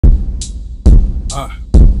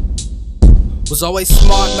Was always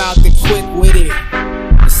smart-mouthed and quick-witted,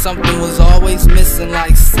 but something was always missing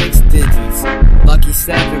like 6 digits. Lucky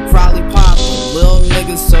 7 probably poppin', little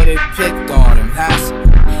niggas so they picked on him, hassle.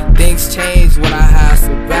 Things changed when I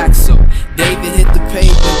hassled back, so David hit the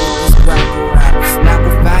pavement with this grapple rap. Snap a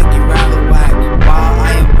faggy, rather whack, while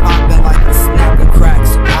I am poppin' like a snapping crack.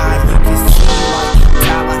 So you can see like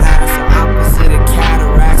Tallahassee, opposite of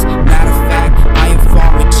cataracts. Matter of fact, I am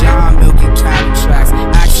farming John milking cattle tracks.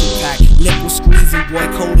 Action pack, nipple squeezing, boy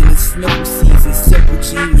holding his nipple season. Simple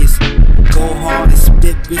genius, go hard and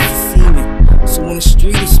spit bits of semen. So when the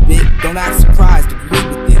street is spit, don't act surprised, agree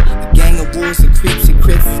with it. The gang of wolves and creeps and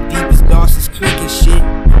crips as deep as Dawson's Creek and shit. I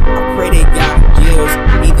pray they got gills,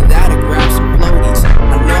 either that or grab some floaties. I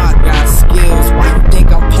know I got skills, why you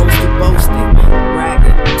think I'm posted boasting?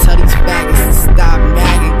 Bragging, tell these faggots to stop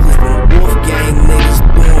nagging, cause the wolf gang niggas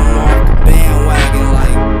threw them off the bandwagon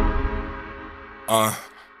like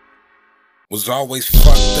Was always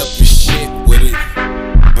fucked up as shit with it,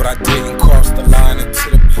 but I didn't cross the line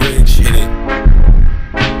until the bridge hit it.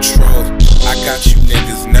 Troll, I got you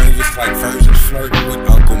niggas nervous like virgins flirting with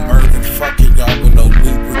Uncle Mervin. Fucking y'all with no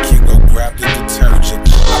lubricant, go grab the detergent.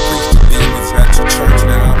 I preach the demons at your church,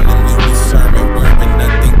 now I'm the new sermon, wearing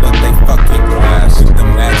nothing but they fucking glass with the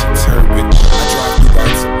magic turban. I drive through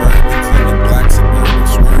white Suburbans and the black Suburban,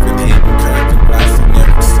 swerving, hitting curves and blasting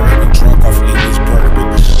every sermon, drunk off English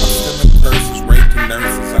bourbon. I'm stealing purses, raping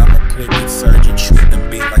nurses, I'm a plastic surgeon, treating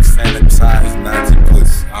beat like sanitized Nazi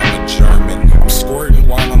puss. I'm a German. I'm squirting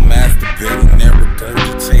while I'm masturbating, never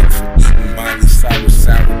regurgitate from eating Miley Cyrus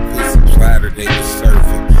sour pussy platter they were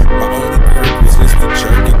serving. My only purpose is to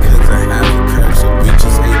jerk it cause I have a curse, so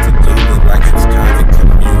bitches hate to do it like it's kind of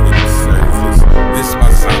community service. This my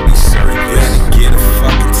zombie circus. Better get a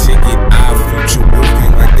fucking ticket. I future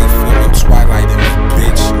working like they filming Twilight in this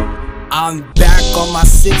bitch. I'm back on my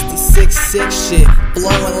 66-6 shit,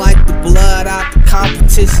 blowing like the blood out the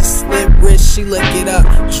competition. Slip wrist, she lick it up,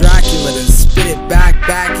 Dracula then spit it back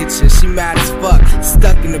at you. She mad as fuck,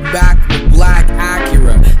 stuck in the back of a black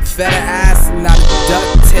Acura. Fed her ass and now the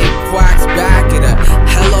duct tape quacks back at her.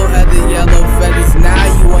 Hello Heather, yellow feathers, now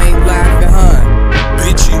you ain't laughing, huh?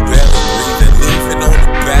 Bitch, you better breathe and leaving on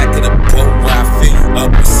the back of the boat where I fill you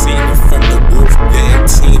up and see me from the wolf gang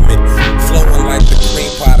teaming. Flowing like the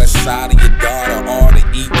cream pie the side of your daughter. All to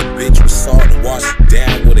eat the bitch with salt and wash it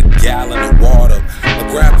down with a gallon of water. I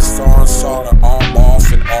grab the saw and saw the arm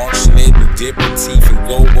off and auction it and dip the teeth and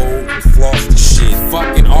go old and floss the shit.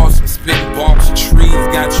 Fucking awesome, spitting barks and trees.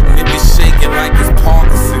 Got you niggas shaking like it's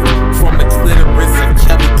Parkinson. From the clitoris of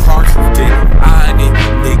Kelly Clarkson's dick. Ironing you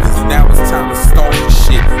niggas, now it's time to start the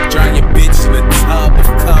shit. Drown your bitch in a tub of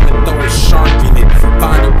cum and throw a shark in it.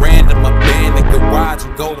 Find a random abandoned garage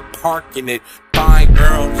and go to park in it. Find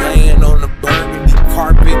Earl laying on the burgundy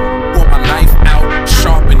carpet.